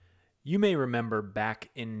You may remember back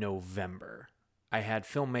in November, I had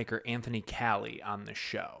filmmaker Anthony Callie on the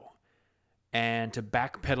show. And to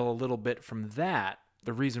backpedal a little bit from that,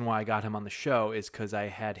 the reason why I got him on the show is because I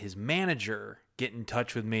had his manager get in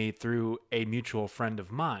touch with me through a mutual friend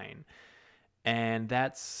of mine. And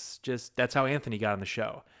that's how Anthony got on the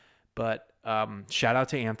show. But shout out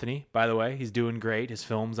to Anthony, by the way. He's doing great. His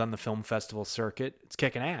film's on the film festival circuit. It's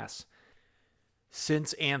kicking ass.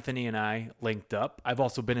 Since Anthony and I linked up, I've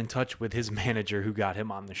also been in touch with his manager who got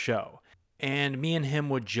him on the show. And me and him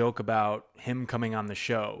would joke about him coming on the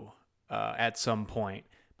show at some point.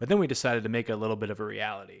 But then we decided to make it a little bit of a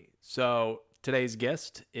reality. So today's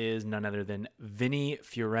guest is none other than Vinny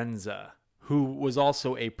Fiorenza, who was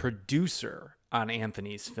also a producer on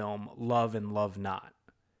Anthony's film Love and Love Not.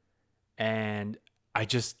 And I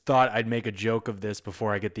just thought I'd make a joke of this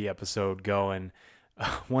before I get the episode going.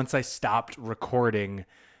 Once I stopped recording,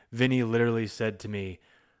 Vinny literally said to me,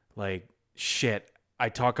 like, shit, I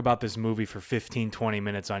talk about this movie for 15, 20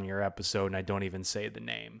 minutes on your episode and I don't even say the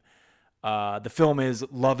name. The film is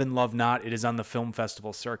Love and Love Not. It is on the film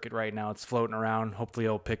festival circuit right now. It's floating around. Hopefully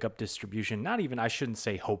it'll pick up distribution. I shouldn't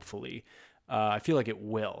say hopefully. I feel like it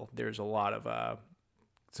will. There's a lot of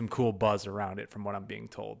some cool buzz around it from what I'm being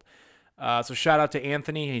told. So shout out to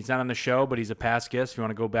Anthony. He's not on the show, but he's a past guest. If you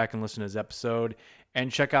want to go back and listen to his episode and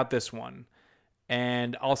check out this one.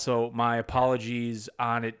 And also my apologies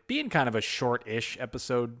on it being kind of a short-ish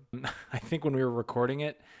episode. I think when we were recording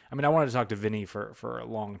it, I wanted to talk to Vinny for a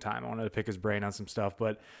long time. I wanted to pick his brain on some stuff,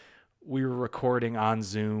 but we were recording on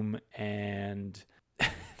Zoom and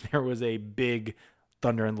there was a big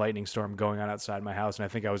thunder and lightning storm going on outside my house. And I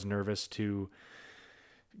think I was nervous to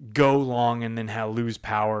go long and then lose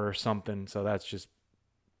power or something. So that's just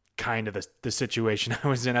kind of the situation I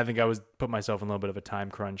was in. I think I was put myself in a little bit of a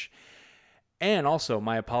time crunch. And also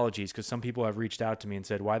my apologies, because some people have reached out to me and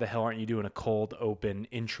said, why the hell aren't you doing a cold open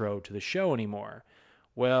intro to the show anymore?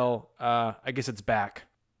 Well, I guess it's back.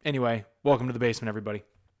 Anyway, welcome to the basement, everybody.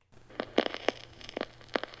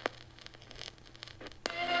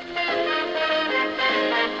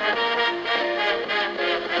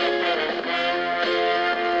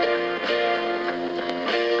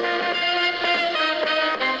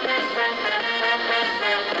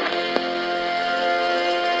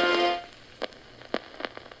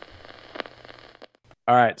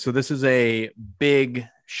 All right, so this is a big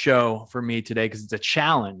show for me today because it's a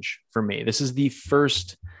challenge for me. This is the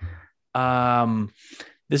first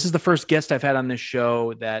guest I've had on this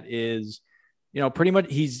show that is, pretty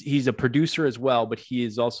much he's a producer as well, but he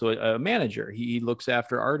is also a manager. He looks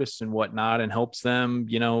after artists and whatnot and helps them,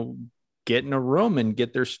 get in a room and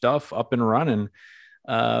get their stuff up and running.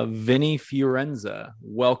 Vinny Fiorenza,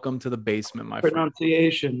 welcome to the basement, my friend.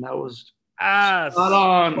 Pronunciation, that was spot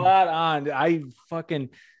on. I fucking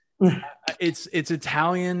it's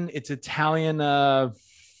Italian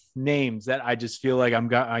names that I just feel like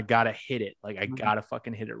I gotta hit it. Like I gotta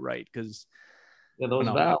fucking hit it right because those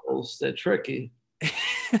vowels, they're tricky.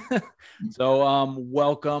 So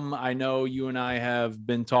welcome. I know you and I have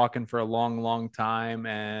been talking for a long time,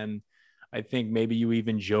 and I think maybe you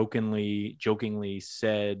even jokingly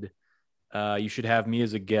said you should have me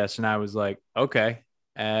as a guest, and I was like, okay.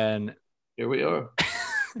 And here we are.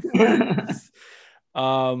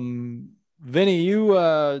 Vinny, you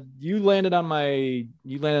landed on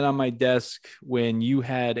my desk when you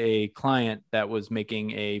had a client that was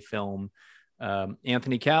making a film,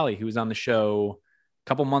 Anthony Callie, who was on the show a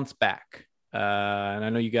couple months back. And I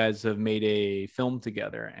know you guys have made a film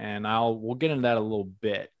together, and we'll get into that a little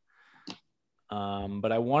bit.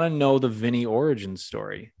 But I want to know the Vinny origin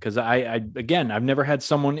story because I've never had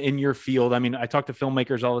someone in your field. I talk to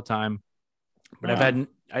filmmakers all the time, but I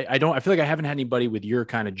feel like I haven't had anybody with your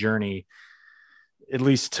kind of journey, at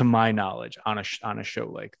least to my knowledge, on a show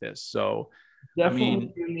like this. So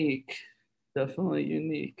definitely unique.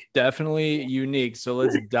 So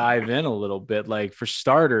let's dive in a little bit. Like for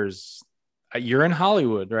starters, you're in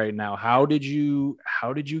Hollywood right now. How did you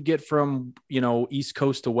get from, East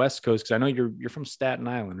Coast to West Coast? Because I know you're from Staten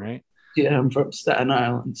Island, right? Yeah, I'm from Staten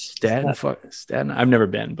Island. Staten. I've never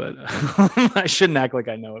been, but I shouldn't act like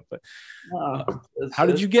I know it. But how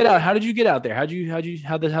did you get out? How did you get out there? How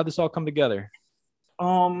did this all come together?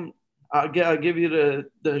 I'll give you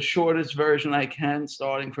the shortest version I can,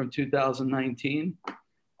 starting from 2019,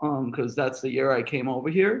 because that's the year I came over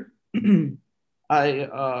here.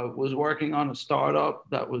 I was working on a startup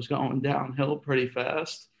that was going downhill pretty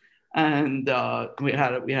fast, and we had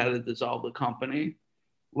to dissolve the company.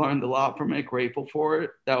 Learned a lot from it, grateful for it.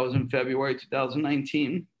 That was in February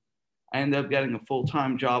 2019. I ended up getting a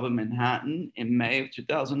full-time job in Manhattan in May of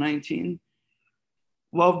 2019.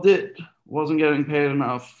 Loved it. Wasn't getting paid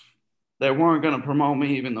enough. They weren't going to promote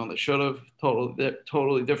me, even though they should have.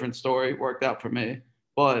 Totally different story. Worked out for me.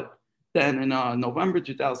 But then in November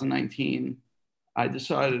 2019, I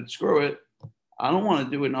decided, screw it. I don't want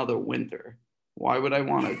to do another winter. Why would I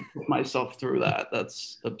want to put myself through that?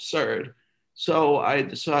 That's absurd. So I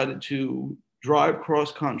decided to drive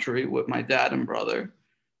cross country with my dad and brother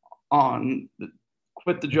on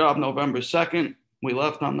quit the job November 2nd. We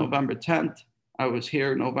left on November 10th. I was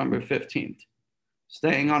here November 15th,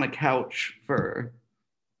 staying on a couch for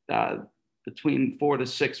uh, between 4 to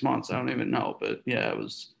 6 months. I don't even know, but yeah, it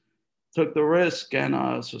was took the risk,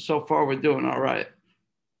 and so far we're doing all right.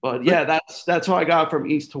 But yeah, that's how I got from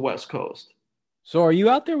East to West Coast. So are you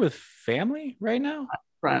out there with family right now?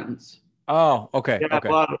 Friends. Oh, okay. Yeah, Okay.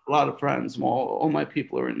 a lot of friends. All my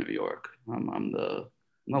people are in New York. I'm the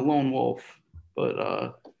lone wolf,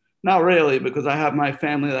 but not really, because I have my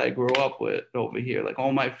family that I grew up with over here. Like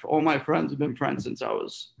all my friends have been friends since I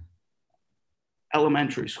was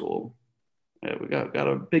elementary school. Yeah, we got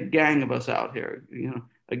a big gang of us out here.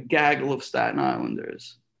 A gaggle of Staten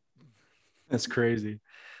Islanders. That's crazy.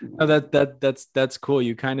 No, that's cool.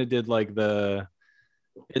 You kind of did like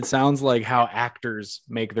it sounds like how actors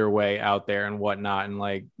make their way out there and whatnot. And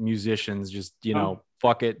like musicians just,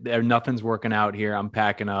 fuck it. Nothing's working out here. I'm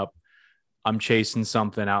packing up. I'm chasing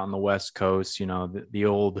something out on the West Coast. The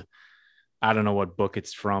old, I don't know what book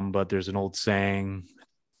it's from, but there's an old saying,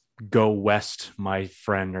 go west, my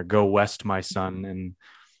friend, or go west, my son. And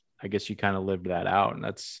I guess you kind of lived that out. And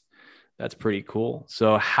that's pretty cool.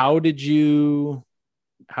 So how did you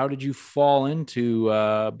fall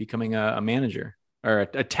into becoming a manager or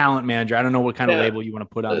a talent manager? I don't know what kind of Yeah, label you want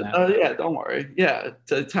to put on that. yeah, don't worry. Yeah,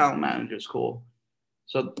 the talent manager is cool.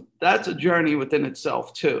 So that's a journey within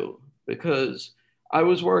itself too, because I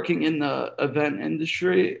was working in the event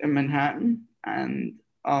industry in Manhattan, and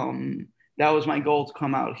that was my goal, to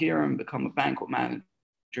come out here and become a banquet manager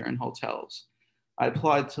in hotels. I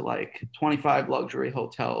applied to like 25 luxury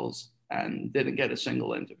hotels and didn't get a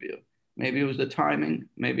single interview. Maybe it was the timing.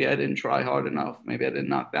 Maybe I didn't try hard enough. Maybe I didn't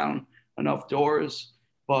knock down enough doors.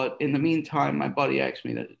 But in the meantime, my buddy asked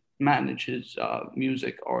me to manage his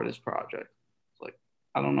music artist project. It's like,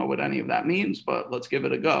 I don't know what any of that means, but let's give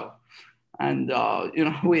it a go. And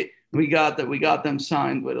we got them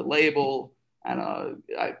signed with a label, and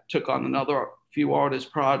I took on another few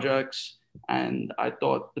artist projects. And I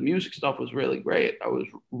thought the music stuff was really great. I was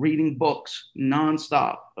reading books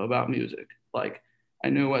nonstop about music. Like, I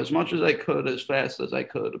knew as much as I could, as fast as I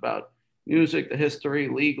could, about music, the history,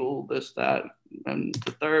 legal, this, that, and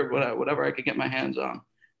the third, whatever I could get my hands on.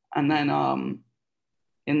 And then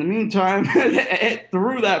in the meantime,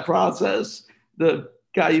 through that process, the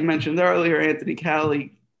guy you mentioned earlier, Anthony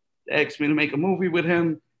Callie, asked me to make a movie with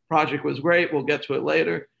him. Project was great. We'll get to it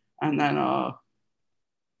later. And then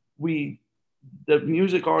the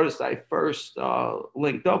music artist I first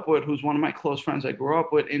linked up with, who's one of my close friends I grew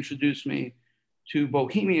up with, introduced me to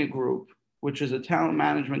Bohemia Group, which is a talent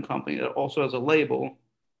management company that also has a label,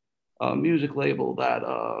 a music label that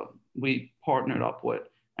we partnered up with.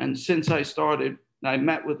 And since I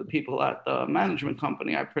met with the people at the management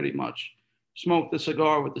company. I pretty much smoked the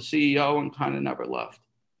cigar with the CEO and kind of never left.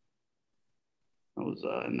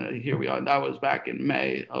 And here we are. That was back in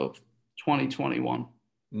May of 2021.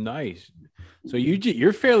 Nice. So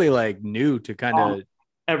you're fairly like new to kind of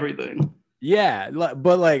everything. Yeah,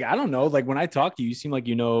 but like I don't know, like when I talk to you, you seem like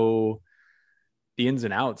you know the ins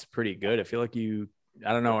and outs pretty good. I feel like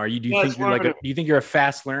I don't know. Do you think do you think you're a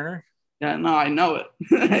fast learner? Yeah, no, I know it.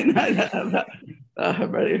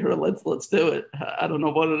 I'm ready for let's do it. I don't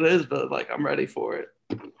know what it is, but like I'm ready for it.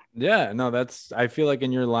 Yeah, no, I feel like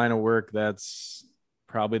in your line of work, that's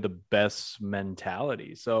probably the best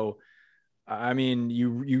mentality. So, I mean,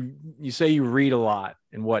 you say you read a lot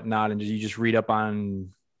and whatnot, and you just read up on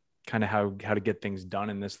kind of how to get things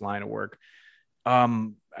done in this line of work.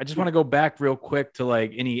 I just want to go back real quick to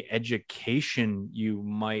like any education you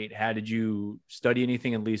might have. Did you study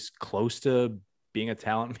anything at least close to being a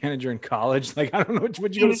talent manager in college? Like, I don't know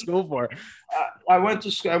what you go to school for. I went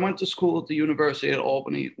to school at the University of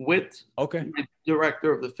Albany with my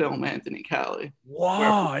director of the film, Anthony Callie.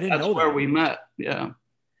 Wow, I didn't know that. That's where we met. Yeah.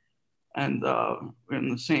 And we're in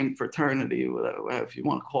the same fraternity, if you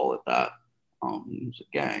want to call it that. It was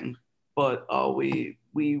a gang, but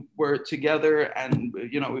we were together, and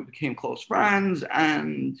we became close friends.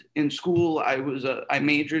 And in school, I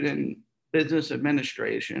majored in business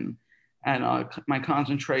administration, and my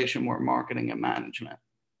concentration were marketing and management.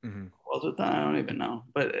 Mm-hmm. Was it that? I don't even know,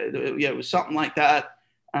 but it was something like that.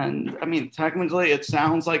 And I mean, technically, it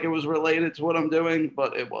sounds like it was related to what I'm doing,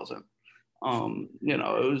 but it wasn't.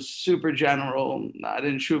 It was super general. I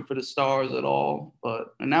didn't shoot for the stars at all,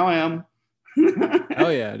 and now I am. Oh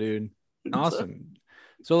yeah, dude. So, Awesome.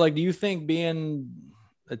 So like, do you think being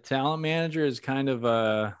a talent manager is kind of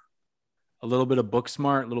a little bit of book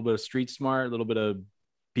smart, a little bit of street smart, a little bit of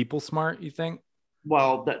people smart, you think?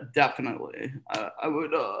 well, definitely. I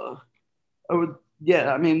would,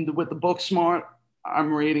 yeah. I mean, with the book smart,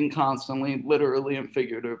 I'm reading constantly, literally and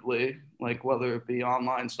figuratively, like whether it be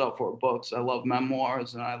online stuff or books. I love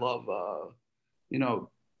memoirs and I love, you know,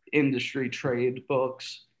 industry trade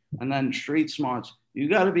books. And then street smarts, you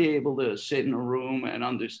got to be able to sit in a room and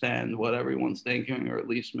understand what everyone's thinking, or at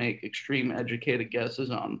least make extreme educated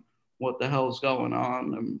guesses on what the hell's going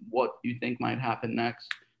on and what you think might happen next.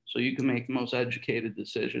 So you can make the most educated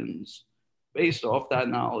decisions based off that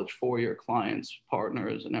knowledge for your clients,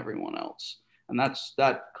 partners, and everyone else. And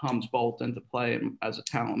that comes both into play as a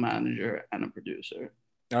talent manager and a producer.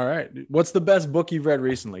 All right. What's the best book you've read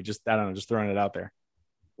recently? Just, I don't know, just throwing it out there.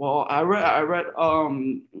 Well, I read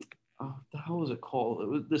the hell was it called? It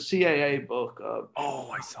was the CAA book, Oh,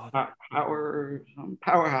 I saw that.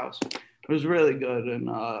 Powerhouse. It was really good, and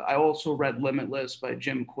I also read Limitless by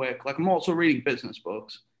Jim Quick. Like I'm also reading business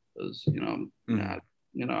books because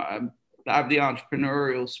I have the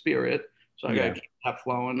entrepreneurial spirit, so I got to keep that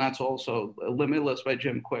flowing. That's also Limitless by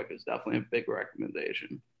Jim Quick is definitely a big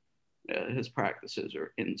recommendation. His practices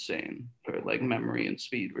are insane for like memory and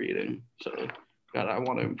speed reading. So, God, I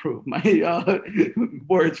want to improve my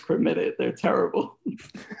words per minute. They're terrible.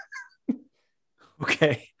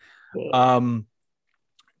 Okay.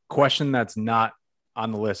 Question that's not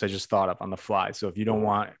on the list. I just thought up on the fly. So if you don't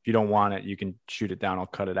want it, you can shoot it down. I'll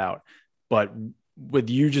cut it out. But with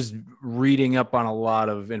you just reading up on a lot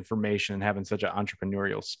of information and having such an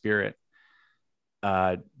entrepreneurial spirit,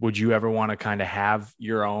 would you ever want to kind of have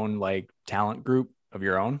your own like talent group of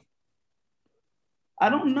your own? I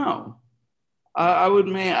don't know. I would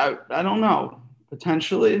may I don't know.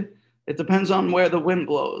 Potentially, it depends on where the wind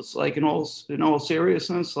blows. Like in all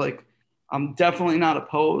seriousness, like I'm definitely not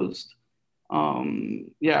opposed.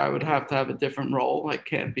 Yeah, I would have to have a different role. I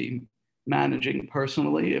can't be managing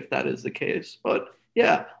personally if that is the case. But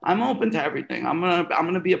yeah, I'm open to everything. I'm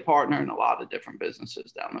gonna be a partner in a lot of different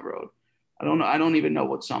businesses down the road. I don't know. I don't even know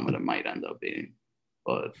what some of them might end up being,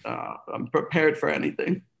 but I'm prepared for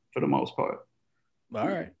anything for the most part. All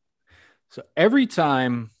right. So every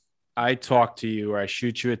time I talk to you or I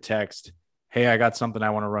shoot you a text, hey, I got something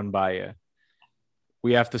I want to run by you.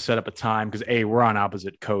 We have to set up a time because we're on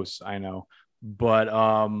opposite coasts. I know, but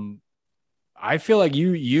I feel like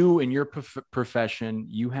you in your profession,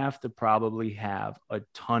 you have to probably have a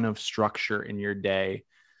ton of structure in your day,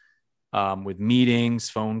 with meetings,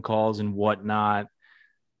 phone calls, and whatnot.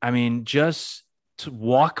 I mean, just to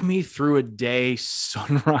walk me through a day,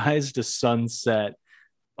 sunrise to sunset,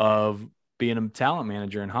 of being a talent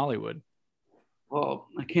manager in Hollywood. Well,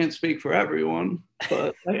 I can't speak for everyone,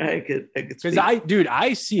 but I could Because speak.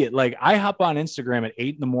 I see it. Like I hop on Instagram at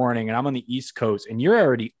 8 a.m. and I'm on the East Coast, and you're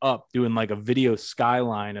already up doing like a video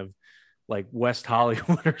skyline of like West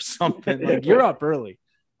Hollywood or something. Like you're up early.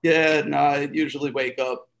 Yeah, no, I usually wake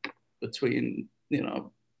up between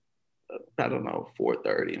I don't know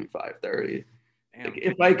 4:30 and 5:30. Like,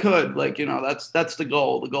 if I could, like that's the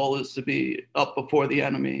goal. The goal is to be up before the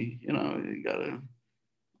enemy. You gotta,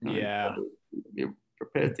 Yeah. be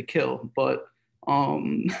prepared to kill.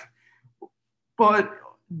 Um, but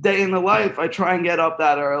day in the life, I try and get up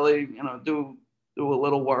that early. Do a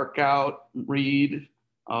little workout, read,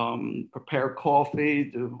 prepare coffee,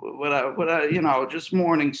 do just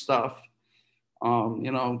morning stuff.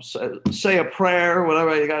 Say a prayer,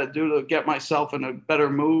 whatever you got to do to get myself in a better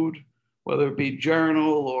mood, whether it be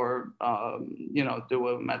journal or do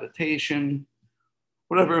a meditation,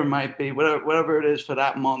 whatever it might be, whatever it is for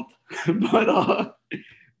that month. Yeah,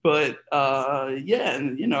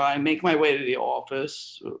 and I make my way to the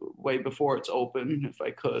office way before it's open if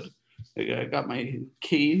I could. I got my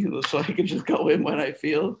key so I can just go in when I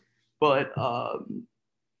feel. But my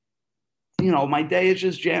day is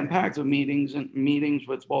just jam packed with meetings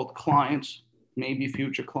with both clients, maybe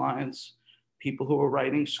future clients, people who are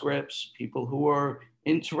writing scripts, people who are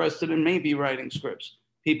interested in maybe writing scripts,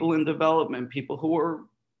 people in development, people who are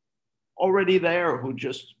already there who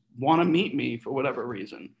just want to meet me for whatever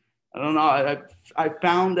reason. I don't know. I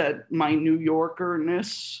found that my New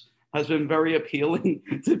Yorkerness has been very appealing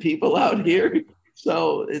to people out here.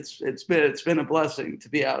 So it's been a blessing to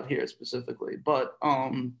be out here specifically. But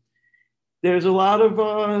there's a lot of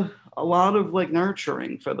like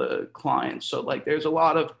nurturing for the clients. So like there's a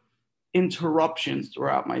lot of interruptions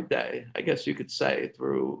throughout my day, I guess you could say,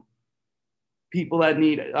 through people that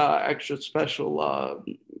need extra special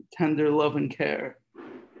tender love and care.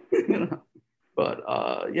 You know? But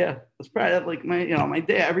yeah, it's probably like my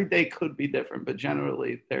day. Every day could be different, but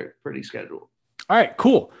generally they're pretty scheduled. All right,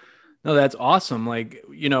 cool. No, that's awesome. Like,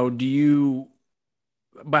 do you,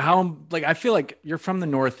 but how, like, I feel like you're from the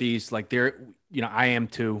Northeast, like I am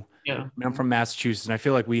too. Yeah. I'm from Massachusetts, and I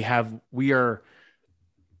feel like we are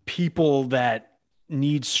people that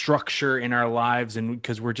need structure in our lives. And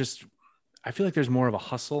because I feel like there's more of a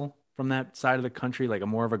hustle from that side of the country, like a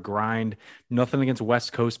more of a grind. Nothing against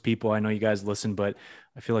West Coast people. I know you guys listen, but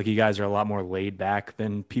I feel like you guys are a lot more laid back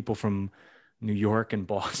than people from New York and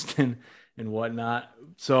Boston and whatnot.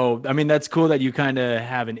 So, I mean, that's cool that you kind of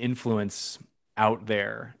have an influence out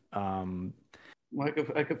there. Well,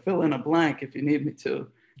 I could fill in a blank if you need me to.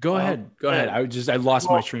 Go ahead. I lost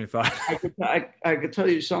my train of thought. I could tell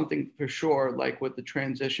you something for sure, like with the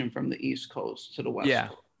transition from the East Coast to the West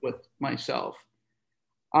Coast with myself.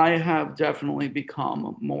 I have definitely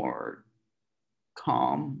become more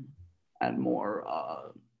calm and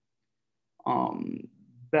more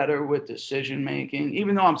better with decision making,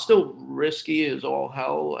 even though I'm still risky as all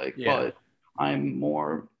hell, but I'm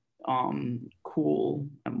more cool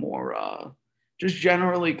and more just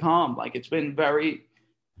generally calm. Like I've been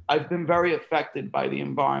very affected by the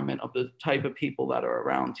environment of the type of people that are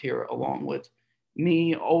around here, along with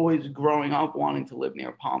me always growing up wanting to live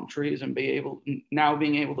near palm trees and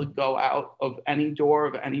being able to go out of any door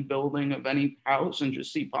of any building of any house and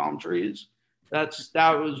just see palm trees. That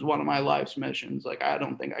was one of my life's missions. Like, I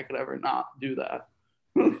don't think I could ever not do that.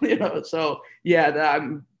 So yeah,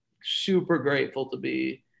 I'm super grateful to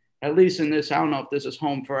be, at least in this, I don't know if this is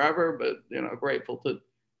home forever, but grateful to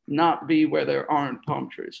not be where there aren't palm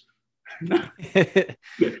trees.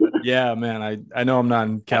 Yeah, man. I know I'm not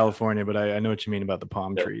in California, but I know what you mean about the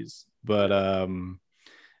palm trees. But I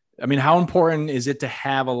mean, how important is it to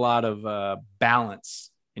have a lot of balance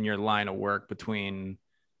in your line of work between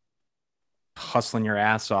hustling your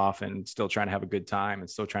ass off and still trying to have a good time and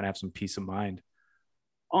still trying to have some peace of mind?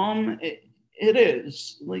 It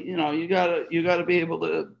is, you gotta be able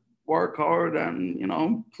to work hard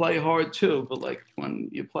and play hard too. But like, when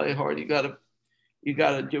you play hard, you gotta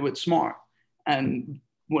do it smart. And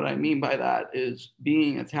what I mean by that is,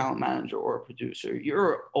 being a talent manager or a producer,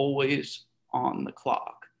 you're always on the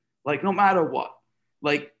clock. Like, no matter what,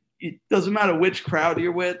 like, it doesn't matter which crowd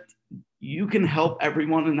you're with, you can help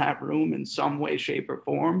everyone in that room in some way, shape, or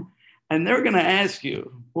form. And they're going to ask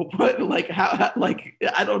you, well, how, like,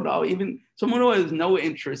 I don't know, even someone who has no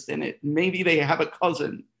interest in it, maybe they have a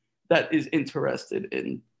cousin that is interested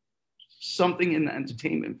in something in the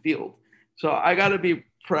entertainment field. So I got to be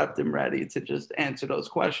prepped and ready to just answer those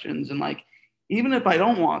questions. And like, even if I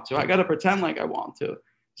don't want to, I got to pretend like I want to.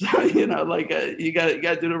 So, you got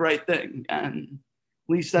to do the right thing. And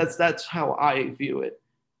at least that's how I view it.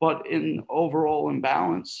 But in overall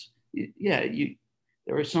imbalance,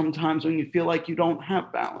 there are some times when you feel like you don't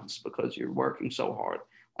have balance because you're working so hard.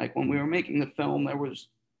 Like, when we were making the film, there was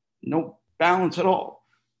no balance at all.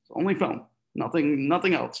 It's only film,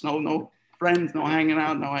 nothing else. No friends, no hanging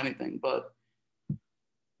out, no anything. But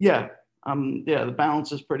yeah, the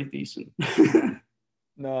balance is pretty decent.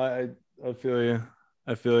 No, I feel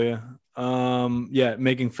you. Yeah,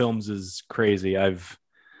 making films is crazy.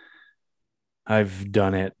 I've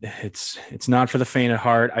done it. It's not for the faint of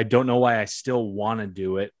heart. I don't know why I still want to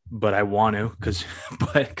do it, but I want to because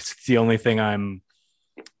it's the only thing I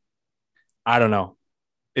don't know.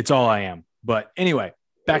 It's all I am. But anyway,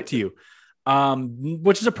 back to you.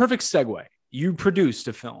 Which is a perfect segue. You produced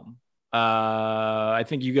a film. I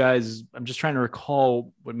think you guys, I'm just trying to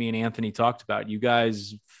recall what me and Anthony talked about. You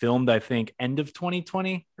guys filmed, I think, end of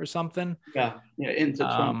 2020 or something. Yeah, into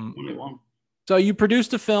 2021. So you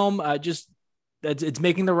produced a film, it's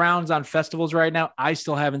making the rounds on festivals right now. I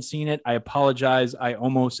still haven't seen it. I apologize. I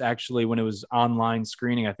almost actually, when it was online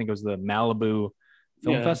screening, I think it was the Malibu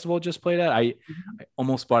Film Festival just played at. I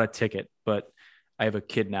almost bought a ticket, but I have a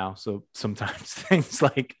kid now. So sometimes things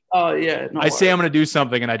like, I say I'm going to do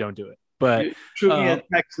something and I don't do it. But shoot me a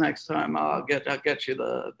text next time. I'll get you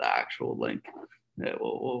the actual link. Yeah,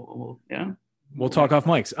 we'll talk off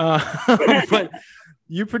mics. But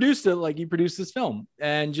you produced this film,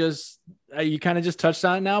 and just you kind of just touched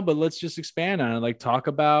on it now, but let's just expand on it. Like, talk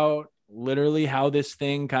about literally how this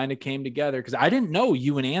thing kind of came together, because I didn't know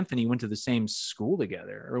you and Anthony went to the same school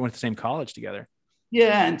together or went to the same college together.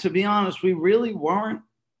 Yeah, and to be honest, we really weren't.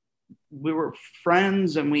 We were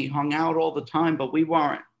friends and we hung out all the time, but we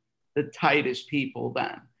weren't the tightest people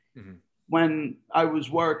then. Mm-hmm. When I was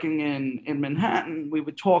working in Manhattan, we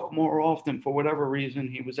would talk more often for whatever reason.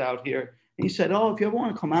 He was out here. He said, "Oh, if you ever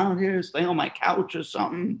want to come out here, stay on my couch or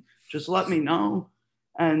something, just let me know."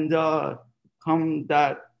 And come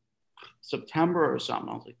that September or something,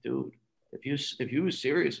 I was like, "Dude, if you were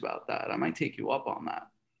serious about that, I might take you up on that."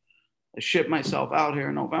 I shipped myself out here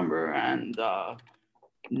in November, and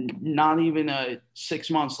not even 6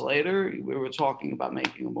 months later, we were talking about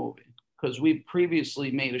making a movie because we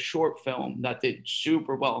previously made a short film that did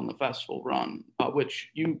super well in the festival run, which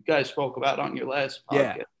you guys spoke about on your last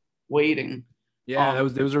podcast. Yeah. Waiting. Yeah, that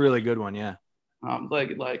was a really good one. Yeah. I'm glad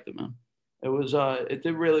you liked it, man. It was it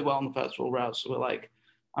did really well in the festival route. So we're like,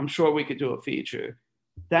 I'm sure we could do a feature.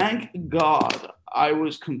 Thank God I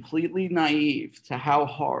was completely naive to how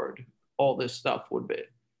hard all this stuff would be.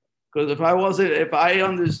 Because if I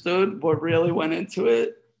understood what really went into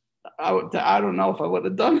it, I don't know if I would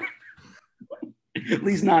have done it. At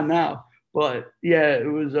least not now. But yeah, it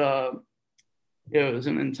was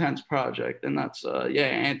an intense project, and that's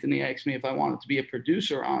Anthony asked me if I wanted to be a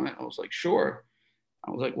producer on it. I was like, sure.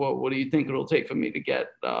 I was like, well, what do you think it'll take for me to get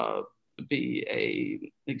to be a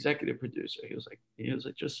executive producer? He was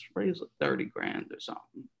like, just raise like 30 grand or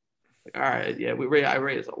something. Like, all right, yeah, I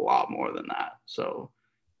raised a lot more than that. So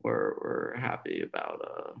we're happy about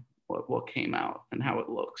what came out and how it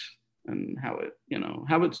looks and how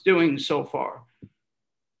it's doing so far.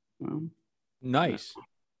 Nice.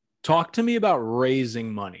 Talk to me about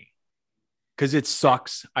raising money, because it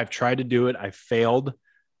sucks. I've tried to do it. I failed.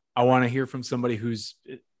 I want to hear from somebody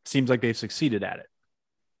it seems like they've succeeded at it.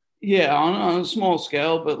 Yeah, on a small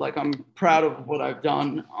scale, but like I'm proud of what I've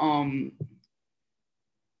done.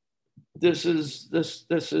 This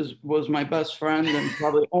was my best friend and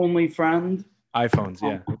probably only friend. iPhones,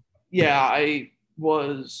 yeah. Yeah, I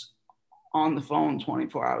was on the phone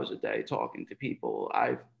 24 hours a day talking to people.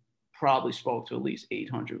 I probably spoke to at least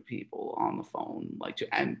 800 people on the phone,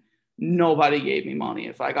 and nobody gave me money.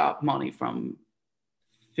 If I got money from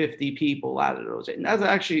 50 people out of those, and that's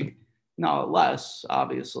actually not less,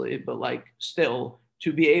 obviously, but like still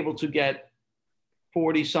to be able to get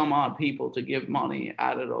 40 some odd people to give money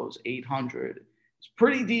out of those 800, it's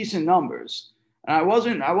pretty decent numbers. And I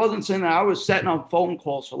wasn't saying that I was setting up phone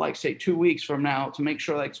calls for like say 2 weeks from now to make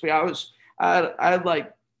sure I had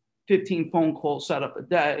like 15 phone calls set up a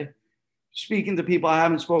day, speaking to people I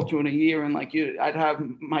haven't spoken to in a year. And I'd have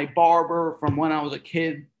my barber from when I was a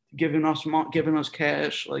kid giving us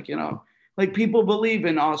cash, like people believe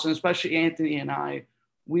in us, and especially Anthony and I.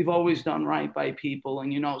 We've always done right by people.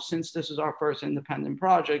 And, since this is our first independent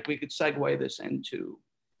project, we could segue this into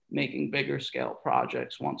making bigger scale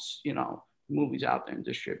projects once, the movie's out there and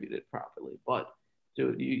distributed properly. But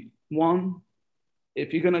dude,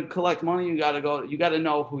 if you're going to collect money, you got to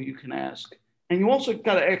know who you can ask. And you also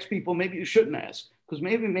got to ask people maybe you shouldn't ask, because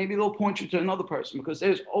maybe they'll point you to another person, because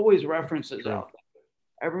there's always references out there.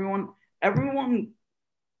 Everyone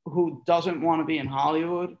who doesn't want to be in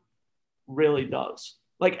Hollywood really does.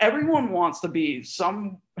 Like everyone wants to be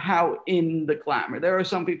somehow in the glamour. There are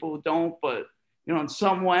some people who don't, but in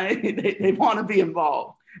some way they want to be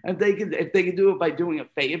involved. And if they could do it by doing a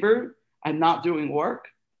favor and not doing work,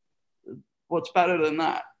 what's better than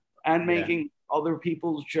that? And making other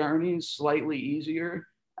people's journeys slightly easier,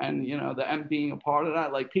 and and being a part of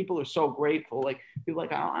that. Like people are so grateful. Like people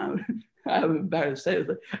I'm embarrassed to say it,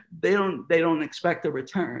 they don't expect a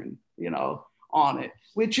return, on it,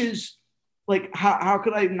 which is. Like how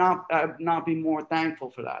could I not be more thankful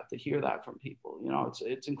for that, to hear that from people?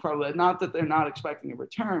 It's incredible. Not that they're not expecting a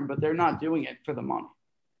return, but they're not doing it for the money.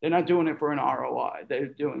 They're not doing it for an ROI. They're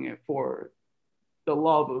doing it for the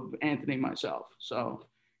love of Anthony and myself. So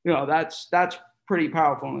that's pretty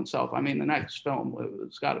powerful in itself. I mean, the next film,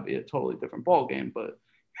 it's got to be a totally different ball game, but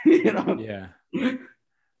Yeah.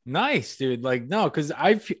 Nice, dude. Like, no, because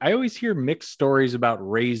I always hear mixed stories about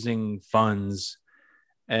raising funds.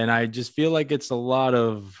 And I just feel like it's a lot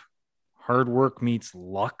of hard work meets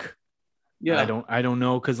luck. Yeah. I don't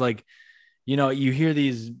know. Cause you hear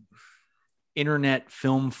these internet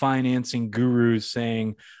film financing gurus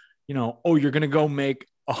saying, oh, you're going to go make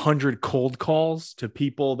 100 cold calls to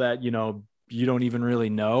people that, you don't even really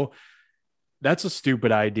know. That's a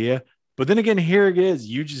stupid idea. But then again, here it is.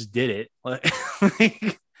 You just did it.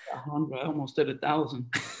 100, I almost did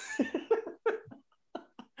 1,000.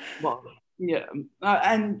 Well, yeah,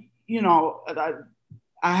 and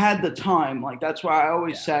I had the time. Like that's why I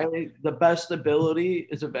always say the best ability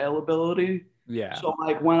is availability. Yeah. So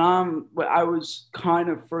when I was kind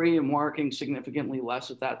of free and working significantly less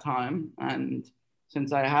at that time, and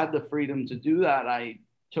since I had the freedom to do that, I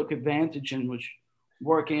took advantage and was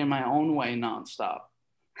working in my own way nonstop.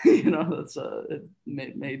 It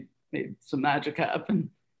made some magic happen.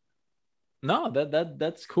 No,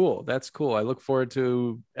 that's cool. That's cool. I look forward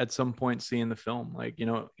to at some point seeing the film. Like,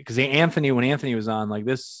 because Anthony, when Anthony was on, like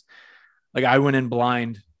this, like I went in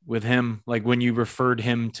blind with him. Like when you referred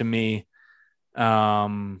him to me, I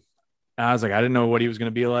was like, I didn't know what he was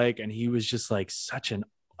gonna be like, and he was just like such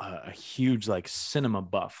a huge like cinema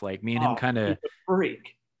buff. Like me and him Oh, kind he's of a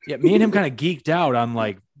freak. yeah, me and him kind of geeked out on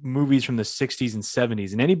like movies from the 60s and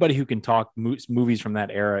 70s. And anybody who can talk movies from that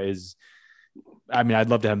era is, I mean, I'd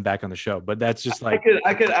love to have him back on the show, but that's just like,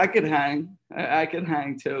 I could hang. I could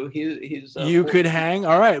hang too. He's you could hang.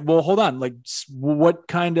 All right. Well, hold on. Like, what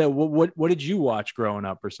kind of, what did you watch growing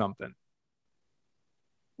up or something?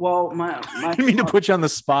 well, I didn't mean to put you on the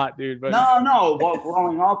spot, dude, but no. Well,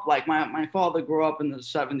 growing up, like my father grew up in the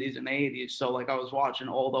 70s and 80s, so like I was watching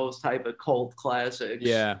all those type of cult classics.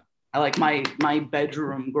 yeah. I like my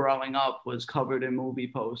bedroom growing up was covered in movie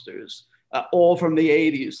posters, all from the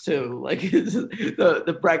 80s too. Like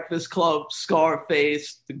the Breakfast Club,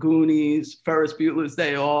 Scarface, The Goonies, Ferris Bueller's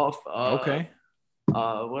Day Off. Okay.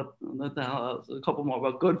 What the hell? A couple more,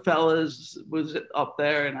 but Goodfellas was up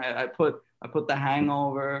there, and I put The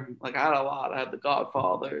Hangover. Like I had a lot. I had The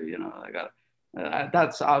Godfather. I got.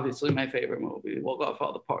 That's obviously my favorite movie. Well,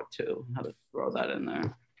 Godfather Part Two. I had to throw that in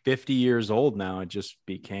there. 50 years old now. It just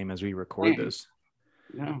became as we record this.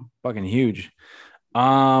 Yeah. Fucking huge.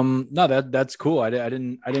 No, that's cool. I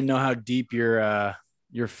didn't know how deep your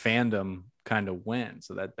fandom kind of went.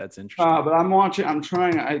 So that's interesting. But I'm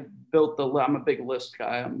trying. I'm a big list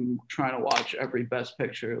guy. I'm trying to watch every Best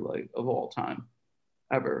Picture like of all time,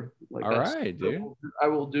 ever. Like all right, dude. I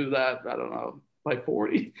will do that. I don't know by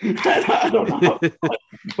 40. I don't know,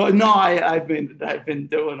 but no, I've been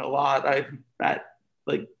doing a lot. I'm at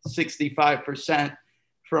like 65%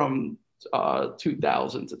 from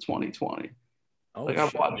 2000 to 2020. Oh, like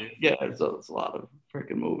I've watched, yeah, it's a lot of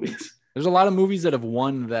freaking movies. There's a lot of movies that have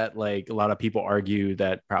won that like a lot of people argue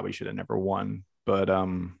that probably should have never won. But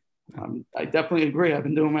I definitely agree. I've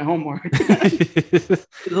been doing my homework. There's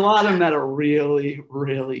a lot of them that are really,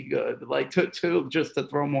 really good. Like two just to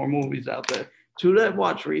throw more movies out there. Two that I've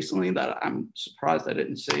watched recently that I'm surprised I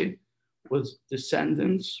didn't see was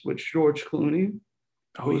Descendants with George Clooney.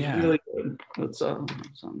 Oh yeah, really good. It's on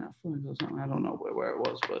Netflix or something. I don't know where it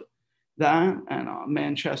was, but that and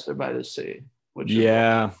Manchester by the Sea, which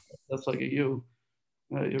that's like your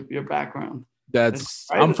background.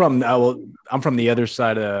 I'm from the other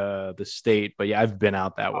side of the state, but yeah, I've been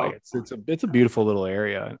out that way. It's a beautiful little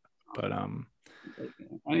area, but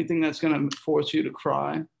anything that's gonna force you to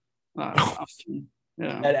cry.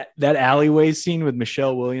 Yeah. That alleyway scene with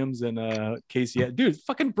Michelle Williams and Casey, dude,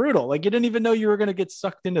 fucking brutal. Like you didn't even know you were gonna get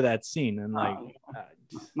sucked into that scene, and like,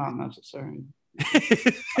 not necessary.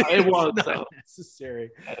 It was though. Necessary.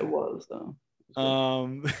 It was though.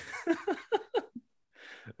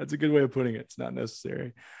 That's a good way of putting it. It's not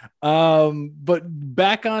necessary. But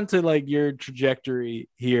back onto like your trajectory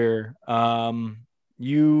here.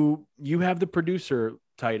 You have the producer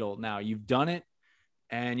title now. You've done it.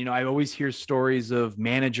 And, I always hear stories of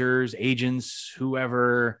managers, agents,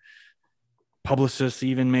 whoever, publicists,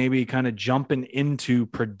 even maybe kind of jumping into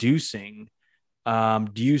producing. Do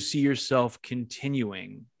you see yourself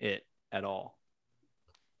continuing it at all?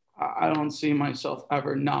 I don't see myself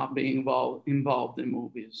ever not being involved in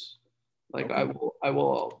movies. Like okay. I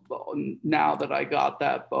will now that I got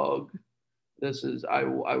that bug, I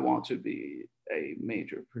want to be a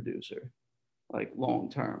major producer. Like long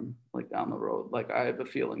term, like down the road. Like I have a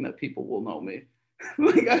feeling that people will know me.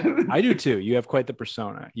 Like I do too. You have quite the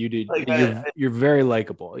persona. You did. Like you're very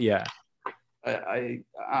likable. Yeah.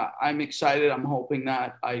 I'm excited. I'm hoping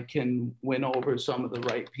that I can win over some of the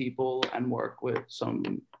right people and work with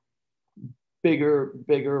some bigger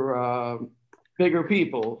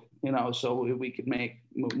people. So we could make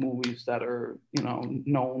movies that are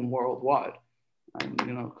known worldwide. And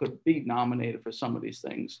could be nominated for some of these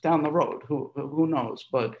things down the road. Who knows?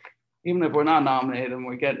 But even if we're not nominated and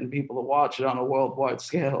we're getting people to watch it on a worldwide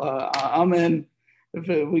scale, I'm in.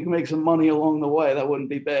 If we can make some money along the way, that wouldn't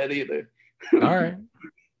be bad either. All right.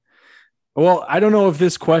 Well, I don't know if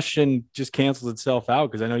this question just cancels itself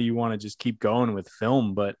out because I know you want to just keep going with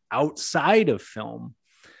film, but outside of film,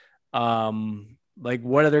 like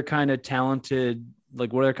what other kind of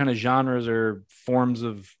what other kind of genres or forms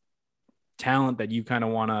of talent that you kind of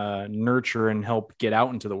want to nurture and help get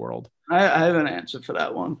out into the world? I have an answer for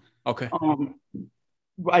that one. Okay.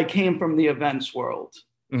 I came from the events world.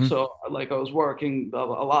 Mm-hmm. So like I was working a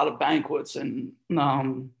lot of banquets and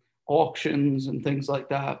auctions and things like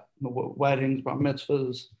that, weddings, bar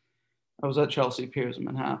mitzvahs. I was at Chelsea Piers in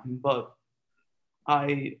Manhattan, but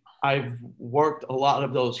I've worked a lot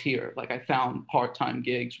of those here. Like I found part-time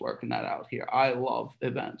gigs working that out here. I love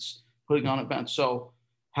events, putting on events. So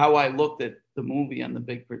how I looked at the movie and the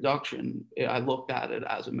big production, I looked at it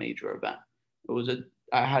as a major event.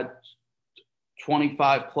 I had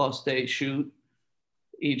 25 plus day shoot.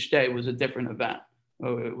 Each day was a different event.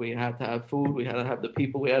 We had to have food, we had to have the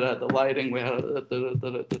people, we had to have the lighting, we had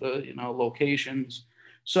locations.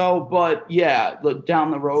 So, but yeah, down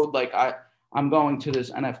the road, like I'm going to this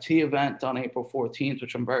NFT event on April 14th,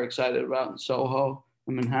 which I'm very excited about in Soho,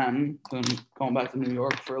 in Manhattan. I'm going back to New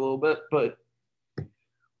York for a little bit, but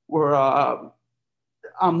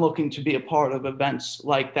I'm looking to be a part of events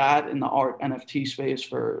like that in the art NFT space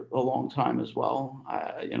for a long time as well.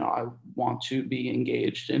 I want to be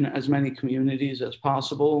engaged in as many communities as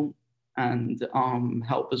possible and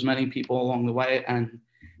help as many people along the way. And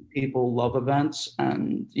people love events,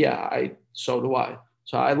 and yeah, so do I.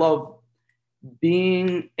 So I love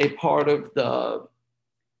being a part of the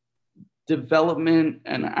development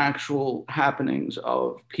and actual happenings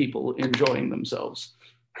of people enjoying themselves.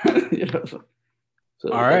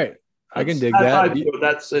 So All right. I can dig that.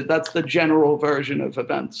 That's the general version of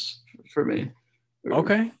events for me.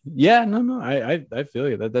 Okay. Yeah, no. I feel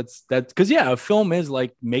you. That's because yeah, a film is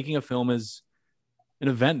like making a film is an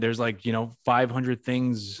event. There's like, 500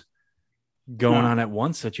 things going on at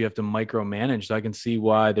once that you have to micromanage. So I can see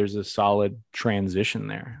why there's a solid transition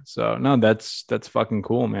there. So no, that's fucking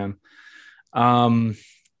cool, man.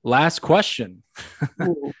 Last question.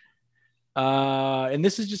 And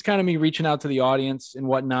this is just kind of me reaching out to the audience and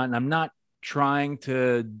whatnot. And I'm not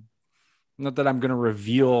that I'm going to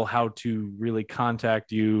reveal how to really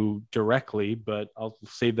contact you directly, but I'll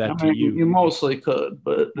save that to you. You mostly could,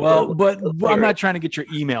 but I'm not trying to get your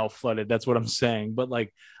email flooded. That's what I'm saying. But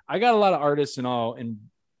like, I got a lot of artists in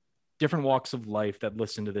different walks of life that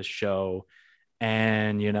listen to this show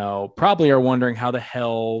and, probably are wondering how the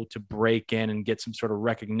hell to break in and get some sort of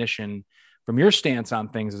recognition from your stance on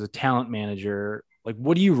things as a talent manager. Like,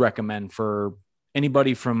 what do you recommend for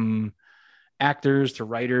anybody from actors to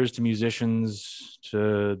writers to musicians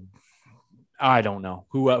to, I don't know,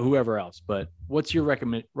 whoever else, but what's your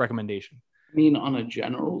recommendation? I mean, on a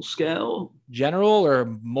general scale? General or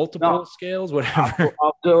multiple scales, whatever.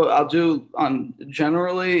 I'll do on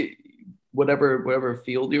generally whatever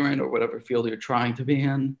field you're in or whatever field you're trying to be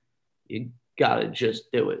in, you gotta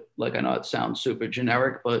just do it. Like, I know it sounds super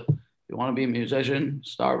generic, but you want to be a musician,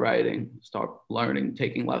 start writing, start learning,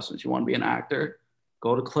 taking lessons. You want to be an actor,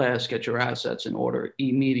 go to class, get your assets in order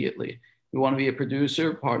immediately. You want to be a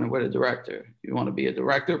producer, partner with a director. You want to be a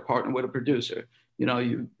director, partner with a producer.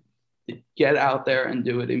 You get out there and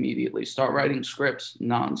do it immediately. Start writing scripts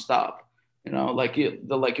nonstop. Like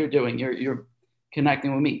you're doing. You're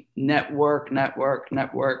connecting with me. Network,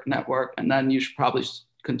 and then you should probably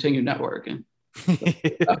continue networking.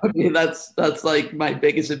 I mean, that's like my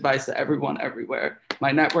biggest advice to everyone everywhere.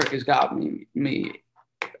 My network has got me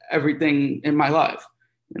everything in my life.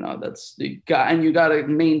 You got to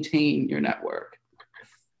maintain your network.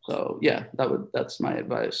 So yeah, that's my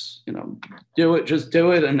advice. Just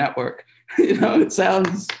do it and network. It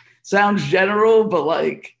sounds general, but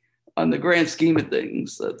like on the grand scheme of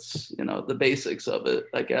things, that's the basics of it,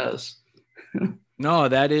 I guess. No,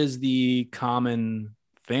 that is the common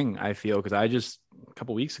thing, I feel, because a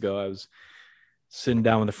couple weeks ago I was sitting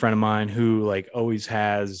down with a friend of mine who like always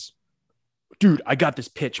has, dude, I got this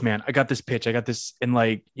pitch, man. I got this, and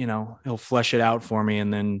like, he'll flesh it out for me,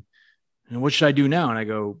 and then, what should I do now? And I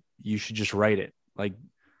go, you should just write it. Like,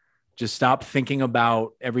 just stop thinking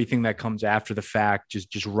about everything that comes after the fact.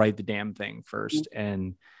 Just write the damn thing first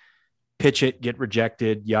and pitch it, get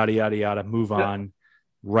rejected, yada yada yada, move on.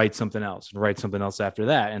 Write something else and write something else after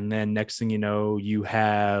that. And then next thing you know, you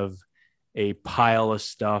have a pile of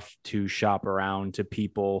stuff to shop around to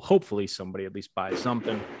people. Hopefully somebody at least buys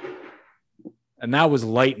something. And that was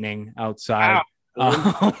lightning outside.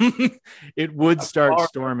 It would start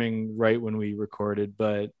storming right when we recorded,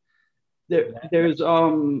 but there's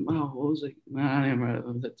what was it? I don't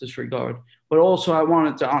remember, disregard. But also I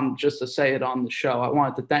wanted to just to say it on the show, I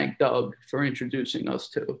wanted to thank Doug for introducing us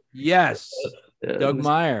to. Yes. Doug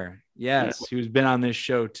Meyer. Yes. Who's been on this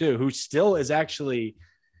show too, who still is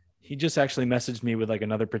he just actually messaged me with like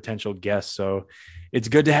another potential guest. So it's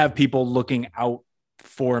good to have people looking out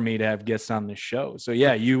for me to have guests on this show. So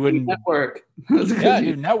yeah, you wouldn't network. Yeah,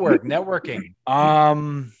 you networking.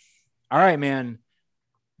 All right, man.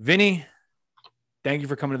 Vinny, thank you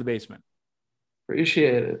for coming to the basement.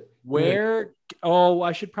 Appreciate it.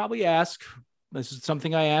 I should probably ask. This is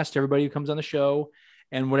something I asked everybody who comes on the show,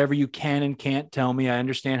 and whatever you can and can't tell me. I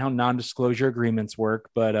understand how non-disclosure agreements work,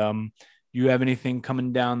 but you have anything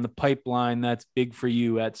coming down the pipeline that's big for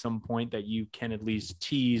you at some point that you can at least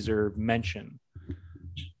tease or mention?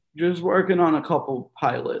 Just working on a couple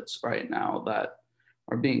pilots right now that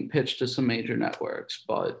are being pitched to some major networks,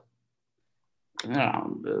 but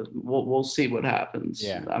we'll see what happens.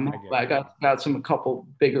 Yeah, I got a couple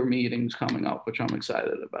bigger meetings coming up, which I'm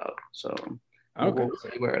excited about. So we'll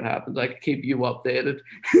see where it happens. I can keep you updated.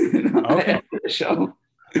 Okay. The show.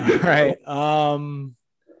 All right.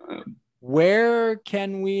 Where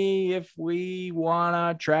can we, if we want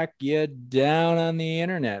to track you down on the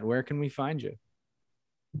internet, where can we find you?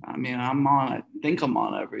 I mean, I think I'm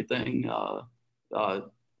on everything.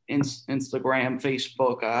 Instagram,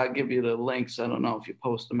 Facebook. I'll give you the links. I don't know if you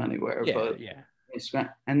post them anywhere, but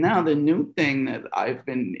Instagram. And now the new thing that I've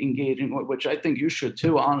been engaging with, which I think you should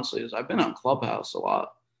too, honestly, is I've been on Clubhouse a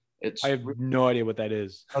lot. I have no idea what that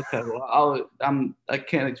is. Okay, well, I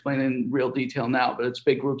can't explain it in real detail now, but it's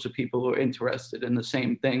big groups of people who are interested in the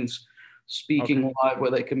same things, speaking live,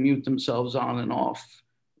 where they can mute themselves on and off,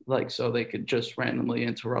 like so they could just randomly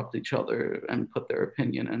interrupt each other and put their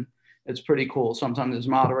opinion in. It's pretty cool. Sometimes there's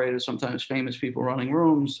moderators, sometimes famous people running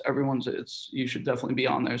rooms. You should definitely be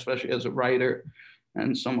on there, especially as a writer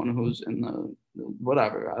and someone who's in the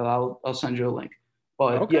whatever. I'll send you a link.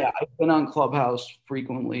 But yeah, I've been on Clubhouse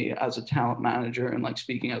frequently as a talent manager and like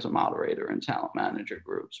speaking as a moderator in talent manager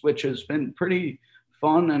groups, which has been pretty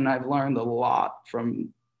fun. And I've learned a lot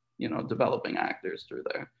from, developing actors through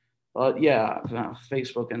there. But yeah,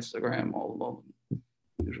 Facebook, Instagram, all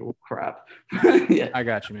usual crap. Yeah. I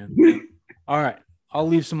got you, man. All right. I'll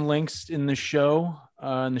leave some links in the show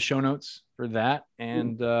notes for that.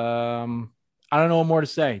 And I don't know what more to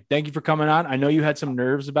say. Thank you for coming on. I know you had some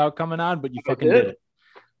nerves about coming on, but you fucking did it.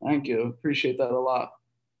 Thank you. Appreciate that a lot.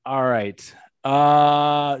 All right.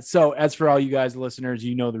 So as for all you guys, listeners,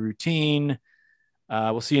 you know the routine.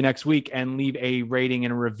 We'll see you next week, and leave a rating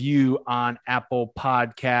and a review on Apple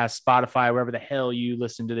Podcasts, Spotify, wherever the hell you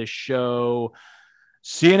listen to this show.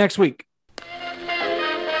 See you next week.